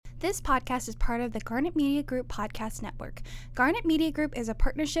This podcast is part of the Garnet Media Group podcast network. Garnet Media Group is a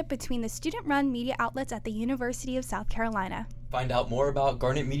partnership between the student-run media outlets at the University of South Carolina. Find out more about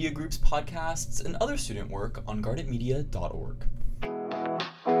Garnet Media Group's podcasts and other student work on garnetmedia.org.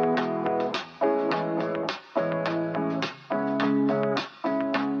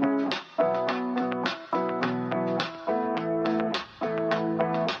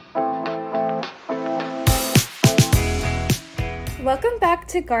 Welcome back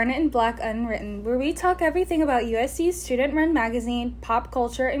to Garnet and Black Unwritten, where we talk everything about USC's student-run magazine, pop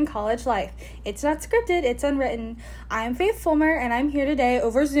culture, and college life. It's not scripted, it's unwritten. I'm Faith Fulmer, and I'm here today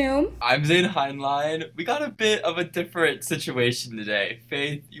over Zoom. I'm Zane Heinlein. We got a bit of a different situation today.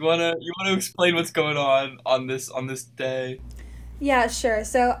 Faith, you wanna explain what's going on this day? Yeah, sure.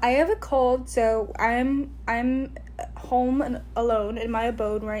 So I have a cold, so I'm home and alone in my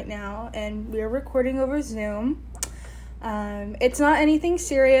abode right now, and we're recording over Zoom. It's not anything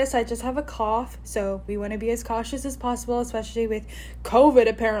serious. I just have a cough, so we want to be as cautious as possible, especially with COVID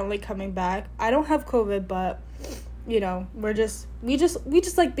apparently coming back. I don't have COVID, but we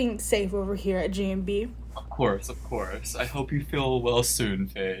just like being safe over here at GMB. Of course. I hope you feel well soon,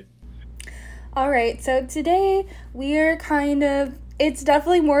 Faith. All right, so today it's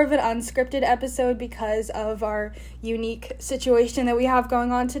definitely more of an unscripted episode because of our unique situation that we have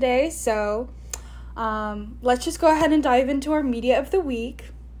going on today. So let's just go ahead and dive into our media of the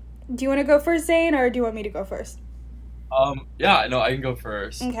week. Do you want to go first, Zane, or do you want me to go first? Yeah, no, I can go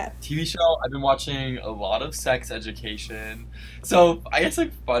first. Okay. TV show, I've been watching a lot of Sex Education. So, I guess,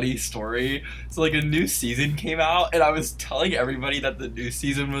 funny story. So, a new season came out, and I was telling everybody that the new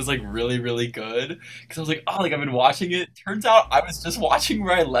season was, really, really good. Because I was I've been watching it. Turns out I was just watching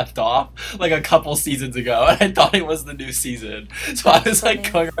where I left off, a couple seasons ago, and I thought it was the new season. So, I was,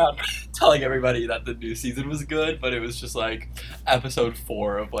 going around telling everybody that the new season was good, but it was just, episode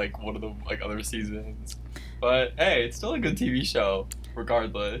 4 of, one of the, other seasons. But, hey, it's still a good TV show,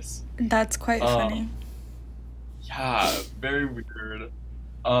 regardless. That's quite funny. Yeah, very weird.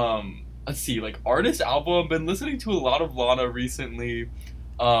 Let's see, artist album, been listening to a lot of Lana recently.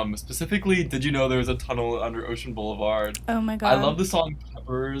 Specifically, did you know there was a tunnel under Ocean Boulevard? Oh my god. I love the song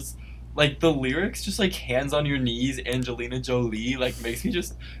Peppers. The lyrics, just, hands on your knees, Angelina Jolie, makes me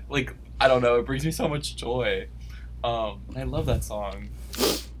just, I don't know, it brings me so much joy. I love that song.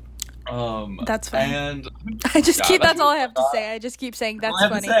 That's funny. And that's all I have to say. I just keep saying that's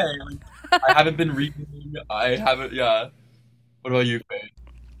funny. I haven't been reading. Yeah. What about you, Faye?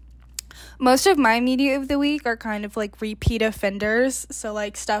 Most of my media of the week are kind of repeat offenders. So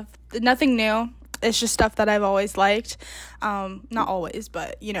stuff, nothing new. It's just stuff that I've always liked. Not always,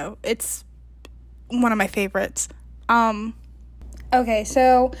 but it's one of my favorites. Okay,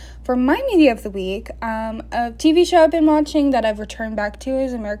 so for my media of the week, a TV show I've been watching that I've returned back to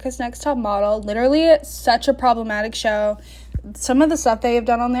is America's Next Top Model. Literally, it's such a problematic show. Some of the stuff they have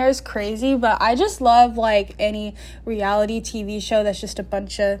done on there is crazy, but I just love, any reality TV show that's just a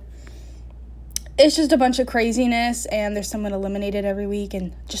bunch of craziness, and there's someone eliminated every week,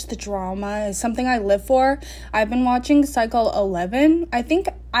 and just the drama is something I live for. I've been watching Cycle 11. I think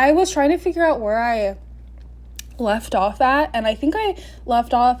I was trying to figure out where I left off at, and I think I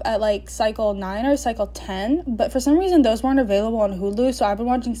left off at cycle 9 or cycle 10, but for some reason those weren't available on Hulu, so I've been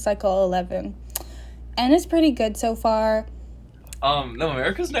watching cycle 11, and it's pretty good so far. No,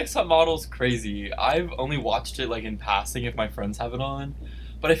 America's Next Top Model is crazy. I've only watched it in passing if my friends have it on,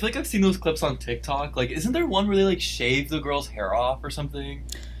 but I feel I've seen those clips on TikTok. Isn't there one where they shave the girl's hair off or something?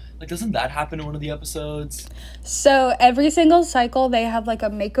 Doesn't that happen in one of the episodes? So every single cycle, they have, a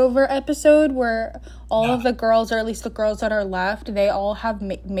makeover episode where all of the girls, or at least the girls that are left, they all have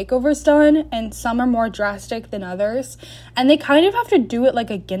makeovers done, and some are more drastic than others. And they kind of have to do it,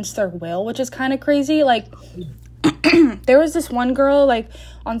 against their will, which is kind of crazy. There was this one girl,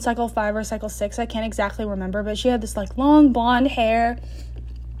 on cycle 5 or cycle 6, I can't exactly remember, but she had this, long blonde hair,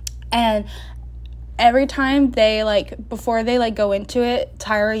 and every time they, before they, go into it,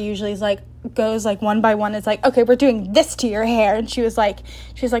 Tyra usually is, goes, one by one. It's okay, we're doing this to your hair. And she's like,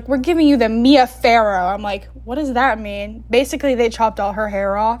 we're giving you the Mia Farrow. I'm like, what does that mean? Basically, they chopped all her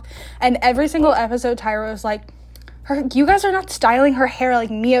hair off. And every single episode, Tyra was like, you guys are not styling her hair like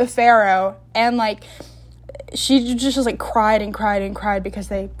Mia Farrow. And, she just cried and cried and cried because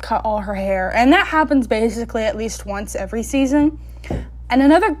they cut all her hair. And that happens basically at least once every season. And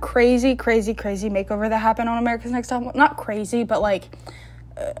another crazy makeover that happened on America's Next Top, not crazy, but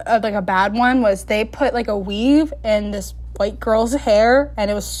a bad one, was they put a weave in this white girl's hair, and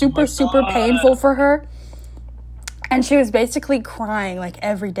it was super painful for her. And she was basically crying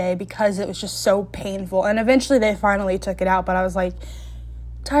every day because it was just so painful. And eventually they finally took it out, but I was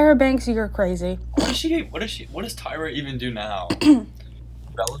Tyra Banks, you're crazy. What does Tyra even do now?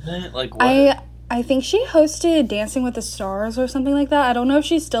 Relevant? Like what? I think she hosted Dancing with the Stars or something like that. I don't know if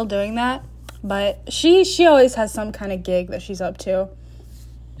she's still doing that, but she always has some kind of gig that she's up to.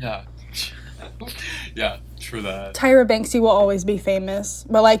 Yeah. Yeah, true that. Tyra Banks, you will always be famous,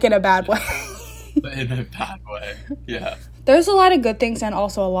 but like in a bad way. In a bad way. Yeah. There's a lot of good things and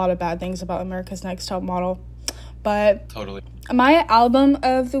also a lot of bad things about America's Next Top Model. But Totally. my album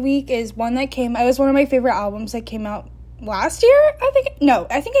of the week is one that it was one of my favorite albums that came out last year, I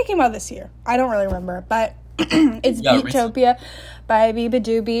think it came out this year. I don't really remember, but it's Beatopia by Biba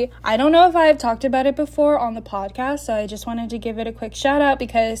Doobie. I don't know if I've talked about it before on the podcast, so I just wanted to give it a quick shout out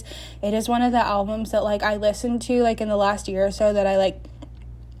because it is one of the albums that like I listened to like in the last year or so that I like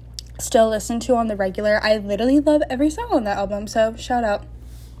still listen to on the regular. I literally love every song on that album, so shout out.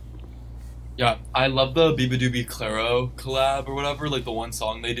 Yeah, I love the Biba Doobie Claro collab or whatever, like the one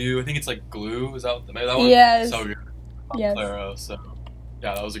song they do. I think it's like Glue. Is that maybe that one? Yes. So good. Yes. Claro, so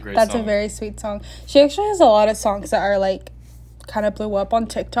yeah, that was a great That's song. a very sweet song. She actually has a lot of songs that are like kind of blew up on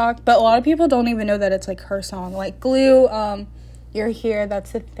TikTok, but a lot of people don't even know that it's like her song. Like Glue, You're Here,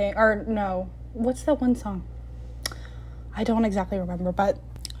 that's the thing. Or no, what's that one song? I don't exactly remember, but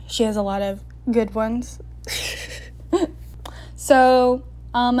she has a lot of good ones. So,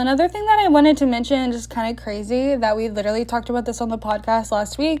 another thing that I wanted to mention, just kind of crazy, that we literally talked about this on the podcast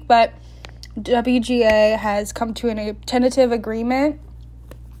last week, but WGA has come to a tentative agreement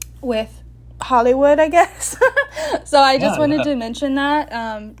with Hollywood, I guess. So I just wanted to mention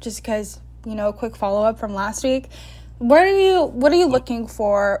that, just because, a quick follow-up from last week. What are you looking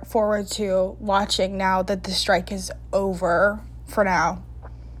forward to watching now that the strike is over for now?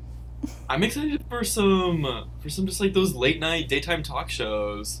 I'm excited for some just like those late night daytime talk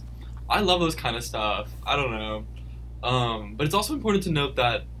shows. I love those kind of stuff. I don't know. But it's also important to note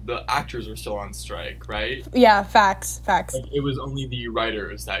that the actors are still on strike, right? Yeah, facts. Like, it was only the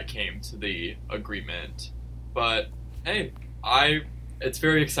writers that came to the agreement. But hey, it's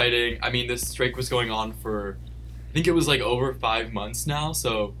very exciting. I mean, this strike was going on for, I think it was like over 5 months now,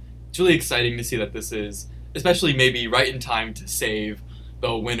 so it's really exciting to see that this is, especially maybe right in time to save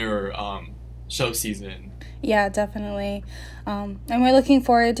the winter show season. Yeah, definitely. And we're looking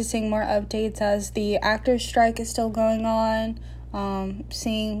forward to seeing more updates as the actors' strike is still going on.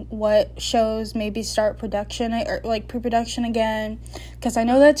 Seeing what shows maybe start production or like pre-production again, because I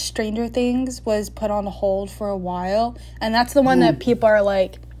know that Stranger Things was put on hold for a while, and that's the one that people are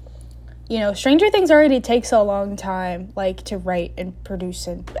like, Stranger Things already takes a long time, like to write and produce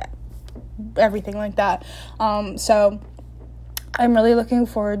and everything like that. So I'm really looking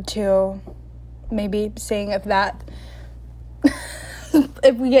forward to maybe seeing if that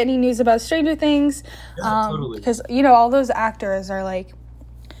if we get any news about Stranger Things. Totally. Because all those actors are like,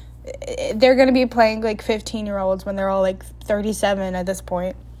 they're gonna be playing like 15-year-olds when they're all like 37 at this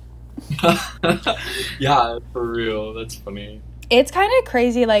point. Yeah, for real. That's funny. It's kind of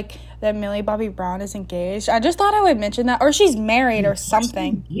crazy, like, that Millie Bobby Brown is engaged. I just thought I would mention that, or she's married or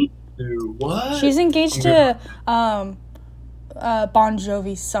something. What? She's engaged to Bon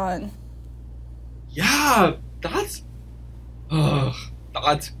Jovi's son. Yeah, that's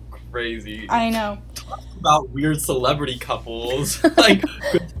crazy. I know. Talk about weird celebrity couples. Like,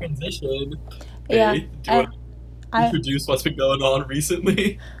 good transition. Yeah. Hey, do you want to introduce what's been going on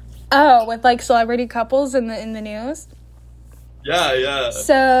recently? Oh, with like celebrity couples in the news? Yeah.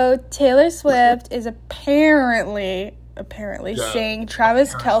 So Taylor Swift is apparently seeing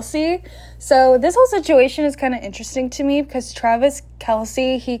Travis Kelce. So this whole situation is kind of interesting to me because Travis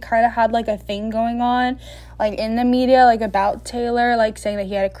Kelce, he kind of had like a thing going on like in the media like about Taylor, like saying that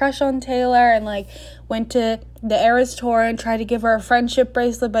he had a crush on Taylor and like went to the Eras tour and tried to give her a friendship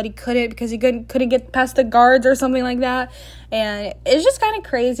bracelet, but he couldn't because he couldn't get past the guards or something like that. And it's just kind of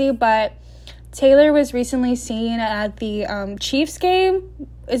crazy, but Taylor was recently seen at the Chiefs game.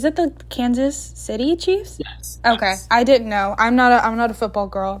 Is it the Kansas City Chiefs? Yes. Okay, Yes. I didn't know. I'm not a football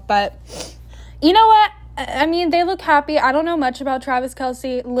girl, but you know what? I mean, they look happy. I don't know much about Travis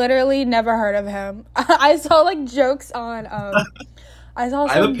Kelce. Literally never heard of him. I saw like jokes on. I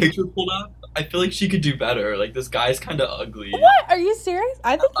have a picture pulled up. I feel like she could do better. Like, this guy's kind of ugly. What? Are you serious?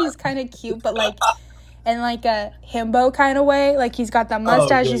 I think he's kind of cute, but like in like a himbo kind of way. Like he's got the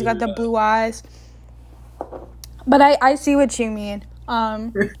mustache, he's got the blue eyes. But I see what you mean.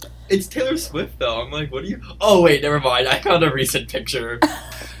 It's Taylor Swift though. I'm like, what do you? Oh wait, never mind. I found a recent picture.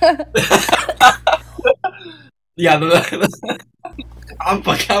 Yeah, I'm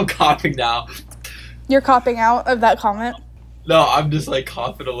coughing now. You're copping out of that comment? No, I'm just like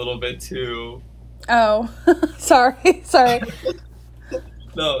coughing a little bit too. Oh, sorry.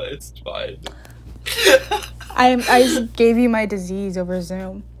 No, it's fine. I just gave you my disease over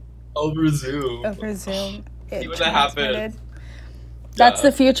Zoom. Over Zoom. Over Zoom. See what that happened. That's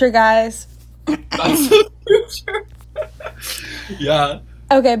the future, guys. That's the future. Yeah.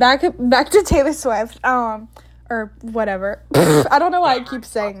 Okay, back to Taylor Swift. Or whatever. I don't know why I keep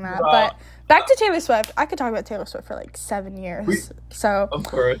saying that, but back to Taylor Swift. I could talk about Taylor Swift for like 7 years. Of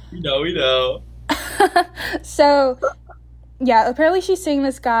course, we know. So, yeah, apparently she's seeing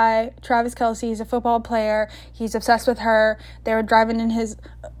this guy, Travis Kelce. He's a football player. He's obsessed with her. They were driving in his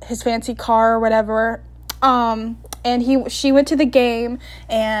fancy car or whatever. And she went to the game,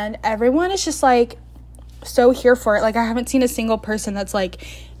 and everyone is just like so here for it. Like, I haven't seen a single person that's like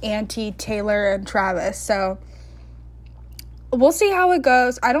anti Taylor and Travis. So we'll see how it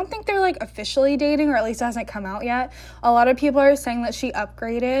goes. I don't think they're like officially dating, or at least it hasn't come out yet. A lot of people are saying that she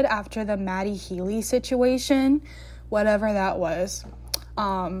upgraded after the Maddie Healy situation, whatever that was.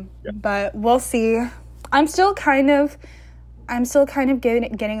 But we'll see. I'm still kind of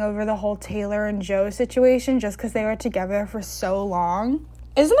getting over the whole Taylor and Joe situation just because they were together for so long.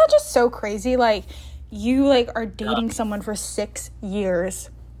 Isn't that just so crazy? Like, you like are dating someone for 6 years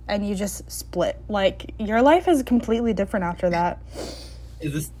and you just split. Like, your life is completely different after that.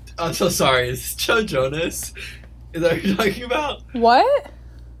 I'm so sorry, is this Joe Jonas? Is that what you're talking about? What?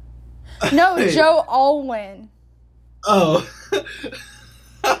 No, hey. Joe Alwyn. Oh.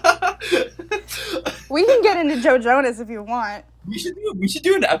 We can get into Joe Jonas if you want. We should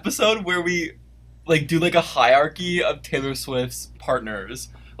do an episode where we like do like a hierarchy of Taylor Swift's partners.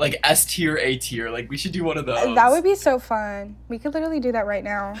 Like S tier, A tier. Like, we should do one of those. That would be so fun. We could literally do that right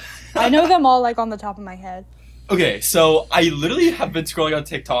now. I know them all, like, on the top of my head. Okay, so I literally have been scrolling on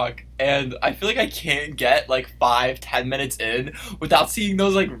TikTok, and I feel like I can't get, like, 5-10 minutes in without seeing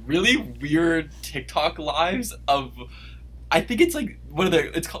those, like, really weird TikTok lives of... I think it's, like,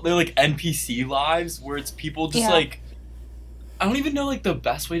 they're, like, NPC lives, where it's people just, like... I don't even know, like, the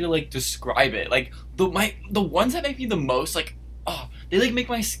best way to, like, describe it. Like, the ones that make me the most, like... Oh, they, like, make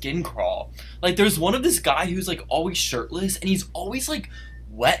my skin crawl. Like, there's one of this guy who's, like, always shirtless, and he's always, like,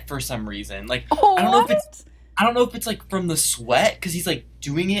 wet for some reason. Like, I don't know if it's, like, from the sweat, because he's, like,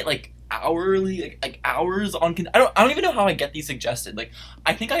 doing it, like, hourly, like hours on... I don't even know how I get these suggested. Like,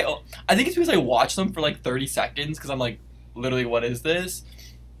 I think it's because I watch them for, like, 30 seconds, because I'm, like, literally, what is this?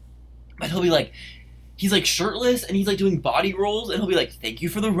 But he'll be, like... He's, like, shirtless, and he's, like, doing body rolls, and he'll be like, thank you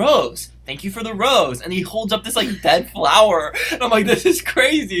for the rose. Thank you for the rose. And he holds up this, like, dead flower. And I'm like, this is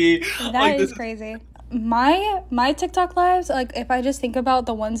crazy. That is crazy. My TikTok lives, like, if I just think about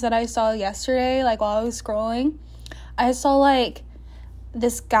the ones that I saw yesterday, like, while I was scrolling, I saw, like,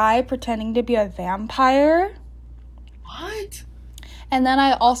 this guy pretending to be a vampire. What? And then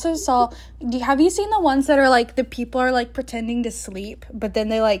I also saw, have you seen the ones that are, like, the people are, like, pretending to sleep, but then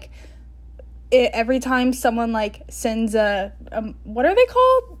they, like... every time someone, like, sends a what are they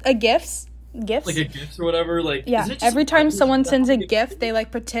called? Gifts? Like a gift or whatever? Like, yeah, every time someone sends a gift, they,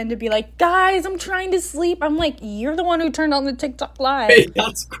 like, pretend to be like, guys, I'm trying to sleep. I'm like, you're the one who turned on the TikTok live. Hey,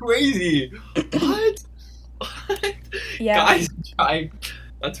 that's crazy. What? Yeah. Guys, trying...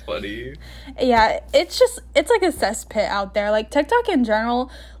 That's funny. Yeah, it's like a cesspit out there. Like, TikTok in general,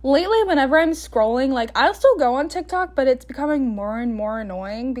 lately, whenever I'm scrolling, like, I'll still go on TikTok, but it's becoming more and more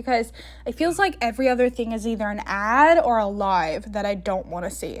annoying because it feels like every other thing is either an ad or a live that I don't want to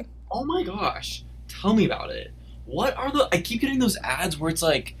see. Oh my gosh. Tell me about it. What are I keep getting those ads where it's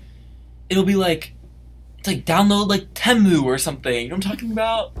like, it'll be like, it's like download, like, Temu or something. You know what I'm talking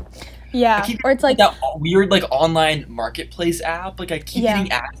about? Yeah, or it's like that weird, like, online marketplace app. Like, I keep getting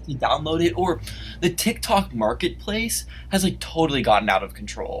ads to download it. Or the TikTok marketplace has, like, totally gotten out of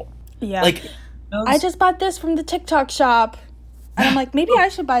control. Yeah. Like, I just bought this from the TikTok shop. And I'm like, maybe I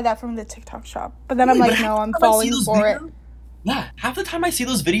should buy that from the TikTok shop. But then I'm like, no, I'm falling for it. Yeah, half the time I see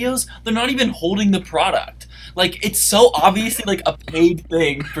those videos, they're not even holding the product. Like, it's so obviously, like, a paid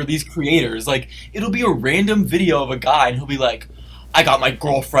thing for these creators. Like, it'll be a random video of a guy, and he'll be like, I got my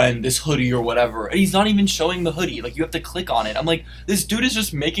girlfriend this hoodie or whatever, and he's not even showing the hoodie. Like, you have to click on it. I'm like, this dude is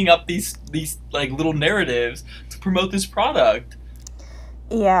just making up these like, little narratives to promote this product.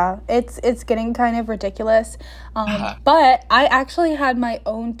 Yeah, it's getting kind of ridiculous. But I actually had my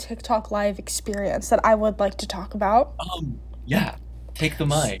own TikTok live experience that I would like to talk about. Yeah, take the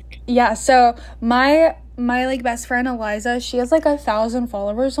mic. Yeah, so my like best friend Eliza, she has like 1,000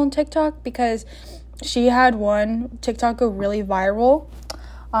 followers on TikTok because she had one TikTok go really viral.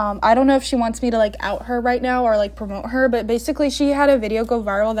 I don't know if she wants me to, like, out her right now or, like, promote her, but basically she had a video go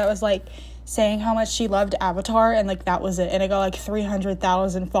viral that was, like, saying how much she loved Avatar, and, like, that was it. And it got, like,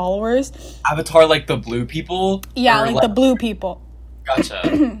 300,000 followers. Avatar, like, the blue people? Yeah, like, the blue people.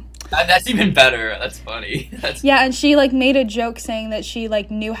 Gotcha. That's even better. That's funny. That's Yeah, and she like made a joke saying that she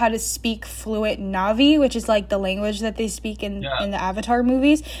like knew how to speak fluent Navi, which is like the language that they speak yeah. in the Avatar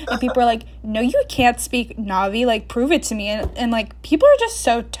movies. And people are like, "No, you can't speak Navi. Like, prove it to me." And like people are just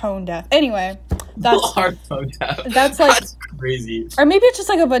so tone deaf. Anyway, that's Hard so deaf. that's like, That's crazy. or maybe it's just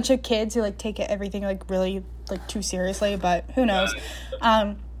like a bunch of kids who like take everything like really like too seriously. But who knows?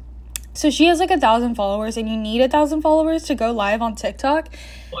 So she has like 1,000 followers, and you need 1,000 followers to go live on TikTok.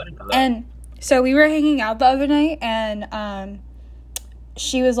 And so we were hanging out the other night, and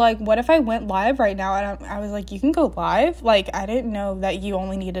she was like, "What if I went live right now?" And I was like, "You can go live." Like, I didn't know that you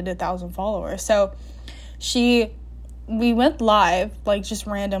only needed 1,000 followers. So we went live, like, just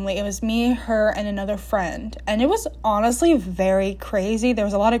randomly. It was me, her, and another friend, and it was honestly very crazy. There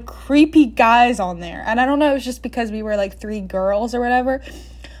was a lot of creepy guys on there, and I don't know, it was just because we were like 3 girls or whatever.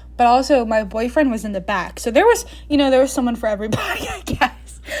 But also, my boyfriend was in the back. So there was, there was someone for everybody, I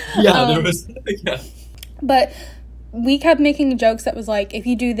guess. Yeah, there was. Yeah. But we kept making jokes that was like, if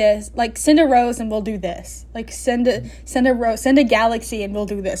you do this, like, send a rose and we'll do this. Like, send a rose, send a galaxy and we'll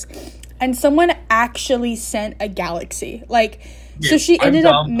do this. And someone actually sent a galaxy. Like, so she ended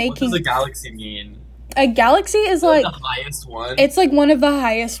up making... What does a galaxy mean? A galaxy is like... the highest one? It's like one of the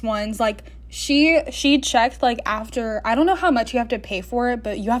highest ones. Like... She checked, like, after, I don't know how much you have to pay for it,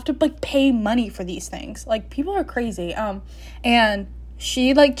 but you have to, like, pay money for these things. Like, people are crazy. And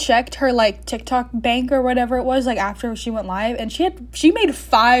she, like, checked her, like, TikTok bank or whatever it was, like, after she went live, and she made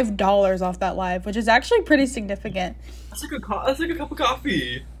 $5 off that live, which is actually pretty significant. That's like a cup of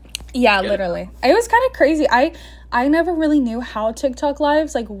coffee. Yeah, literally. It was kind of crazy. I never really knew how TikTok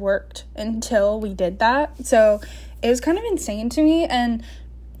lives, like, worked until we did that. So it was kind of insane to me, and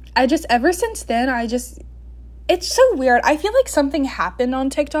ever since then, it's so weird. I feel like something happened on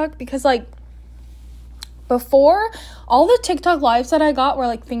TikTok because, like, before, all the TikTok lives that I got were,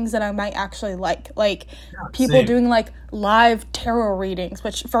 like, things that I might actually like. Like, people doing, like, live tarot readings,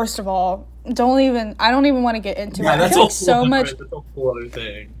 which, first of all, I don't even want to get into it. I feel like that's a whole other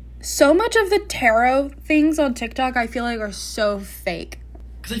thing. So much of the tarot things on TikTok, I feel like, are so fake.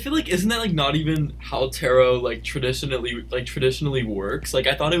 Because I feel like, isn't that, like, not even how tarot, like, traditionally works? Like,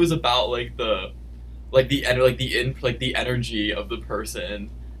 I thought it was about, like, the energy of the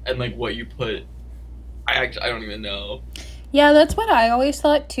person and, like, what you put. I don't even know. Yeah, that's what I always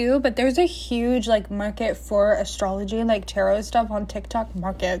thought, too, but there's a huge, like, market for astrology and, like, tarot stuff on TikTok.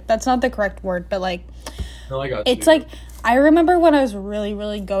 Market. That's not the correct word, but, like... No, I got it's, like, I remember when I was really,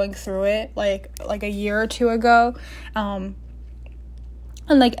 really going through it, like a year or two ago,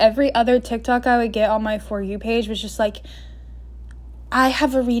 and, like, every other TikTok I would get on my For You page was just, like, I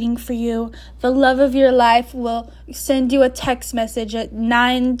have a reading for you. The love of your life will send you a text message at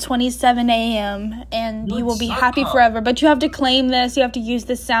 9:27 a.m. and you will be happy forever. But you have to claim this. You have to use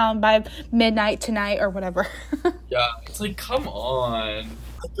this sound by midnight tonight or whatever. Yeah, it's like, come on.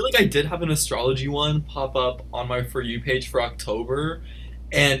 I feel like I did have an astrology one pop up on my For You page for October,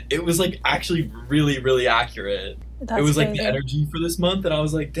 and it was, like, actually really, really accurate. It was, like, the energy for this month, and I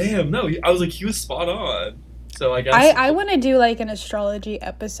was like, damn, no. I was like, he was spot on. So I guess... I want to do, like, an astrology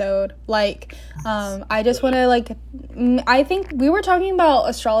episode. Like, I just want to, like... I think we were talking about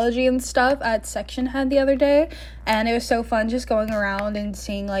astrology and stuff at Section Head the other day, and it was so fun just going around and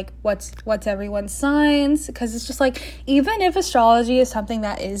seeing, like, what's everyone's signs, because it's just, like, even if astrology is something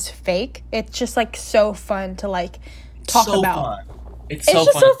that is fake, it's just, like, so fun to, like, talk about. Fun. It's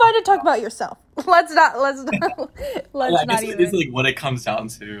just so fun to talk about yourself. Let's not even. It's like what it comes down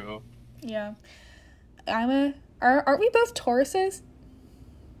to. Yeah, aren't we both Tauruses?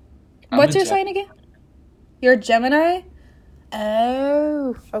 What's your sign again? You're a Gemini?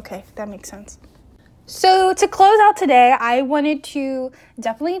 Oh, okay, that makes sense. So to close out today, I wanted to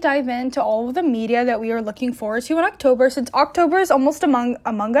definitely dive into all of the media that we are looking forward to in October, since October is almost among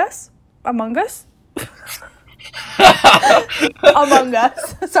us. Among us. Among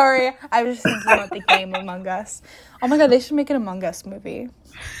Us. Sorry, I was just thinking about the game Among Us. Oh my god, they should make an Among Us movie.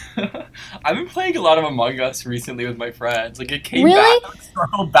 I've been playing a lot of Among Us recently with my friends. Like, it came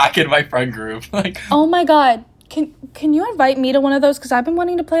back in my friend group. Like, oh my god, can you invite me to one of those? Because I've been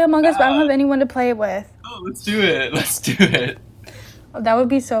wanting to play Among Us, but I don't have anyone to play it with. Oh, let's do it. Oh, that would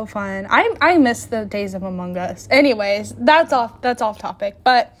be so fun. I miss the days of Among Us. Anyways, that's off topic,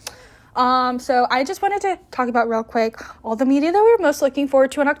 but. So I just wanted to talk about real quick all the media that we were most looking forward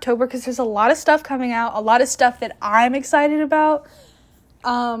to in October, because there's a lot of stuff coming out, a lot of stuff that I'm excited about.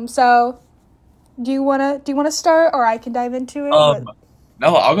 So do you wanna start, or I can dive into it?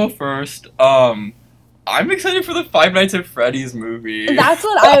 No, I'll go first. I'm excited for the Five Nights at Freddy's movie. That's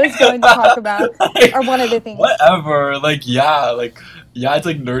what I was going to talk about, Like, or one of the things. whatever. Yeah, it's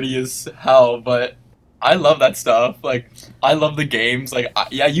like nerdy as hell, but I love that stuff. Like, I love the games. Like,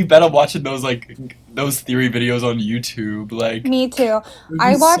 yeah, you bet I'm watching those theory videos on YouTube. Like, Me too. they're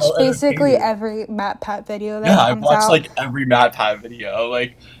I just watched so basically entertaining. every Matt Pat video that Yeah, I've comes watched out. like every Matt Pat video.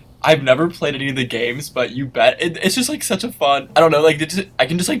 Like, I've never played any of the games, but you bet it's just like such a fun. I don't know. Like, I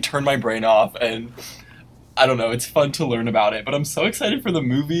can just like turn my brain off, and I don't know. It's fun to learn about it. But I'm so excited for the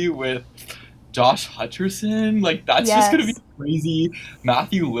movie with Josh Hutcherson. Like, that's just gonna be Yes. crazy.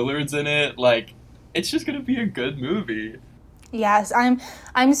 Matthew Lillard's in it. Like, it's just gonna be a good movie. Yes,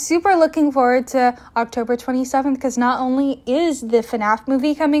 I'm super looking forward to October 27th because not only is the FNAF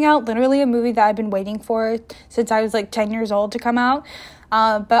movie coming out, literally a movie that I've been waiting for since I was like 10 years old to come out,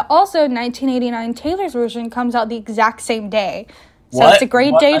 but also 1989 Taylor's version comes out the exact same day. So What? it's a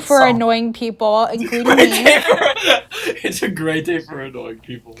great What? day That's for so- annoying people, including Great me. day it's a great day for annoying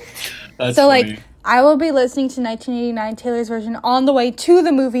people. That's So funny. like I will be listening to 1989 Taylor's version on the way to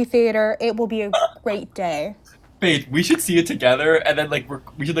the movie theater. It will be a great day. Faith, we should see it together, and then like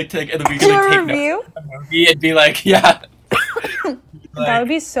we should like take and then we Do can like a take notes review? of the movie and be like, yeah. That would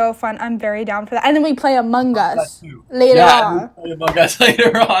be so fun. I'm very down for that. And then we play Among Us that too. later Yeah, on. and we play Among Us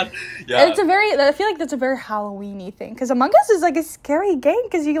later on. Yeah. I feel like that's a very Halloween-y thing. Because Among Us is like a scary game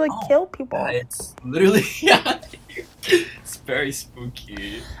because you like kill people. Yeah, it's literally yeah. It's very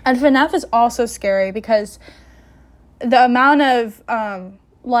spooky. And FNAF is also scary because the amount of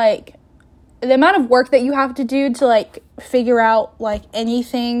the amount of work that you have to do to like figure out like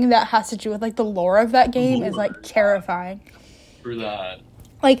anything that has to do with like the lore of that game is like terrifying. For that.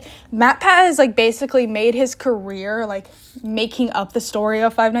 Like Matt Pat has like basically made his career like making up the story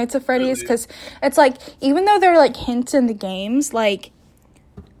of Five Nights at Freddy's because it's like even though there are like hints in the games, like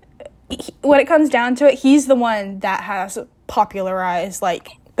when it comes down to it, he's the one that has popularized like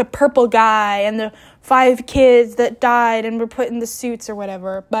the purple guy and the 5 kids that died and were put in the suits or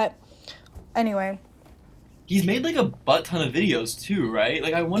whatever. But anyway, He's made like a butt ton of videos too, right?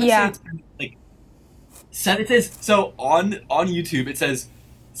 Like I want to Yeah. say it's like it says so on YouTube it says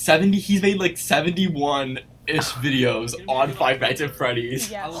 70. He's made like 71 ish videos on Five Nights at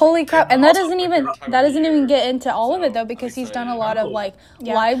Freddy's. holy crap! And that Also, doesn't my even favorite time that of doesn't year. even get into all of it though So, because I'm he's done a excited. lot of Oh. like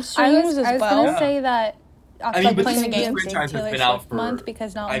Yeah. live streams I as was well. gonna say that I mean, like but playing the this game. franchise has Taylor been out Swift for month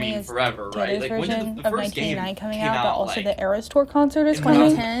because not I only mean is forever, right? Taylor's Like when version did the of first game 1989 coming came out, but also like, the Eras Tour concert is in coming.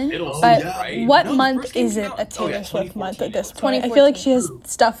 2010. middle, But right? what No, the month first game isn't came out- a Taylor oh, yeah, Swift month at 2014. this point? I feel like she has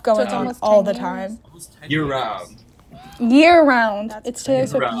stuff going it's on almost all 10 the years. time. Year round. Year round. It's Taylor Year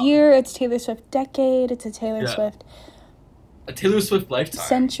Swift round. year, it's Taylor Swift decade, it's a Taylor Yeah. Swift A Taylor Swift lifetime.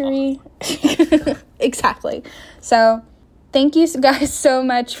 century. Exactly. So, thank you guys so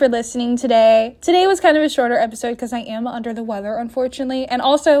much for listening today. Today was kind of a shorter episode because I am under the weather, unfortunately. And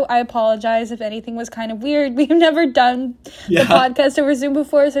also, I apologize if anything was kind of weird. We've never done Yeah. the podcast over Zoom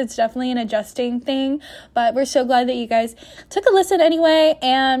before, so it's definitely an adjusting thing. But we're so glad that you guys took a listen anyway,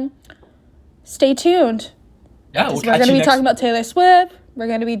 and stay tuned. Yeah, we'll We're catch going to you be next talking about Taylor Swift. We're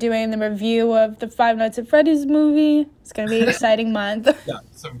going to be doing the review of the Five Nights at Freddy's movie. It's going to be an exciting month. Yeah,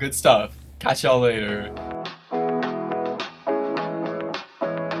 some good stuff. Catch y'all later.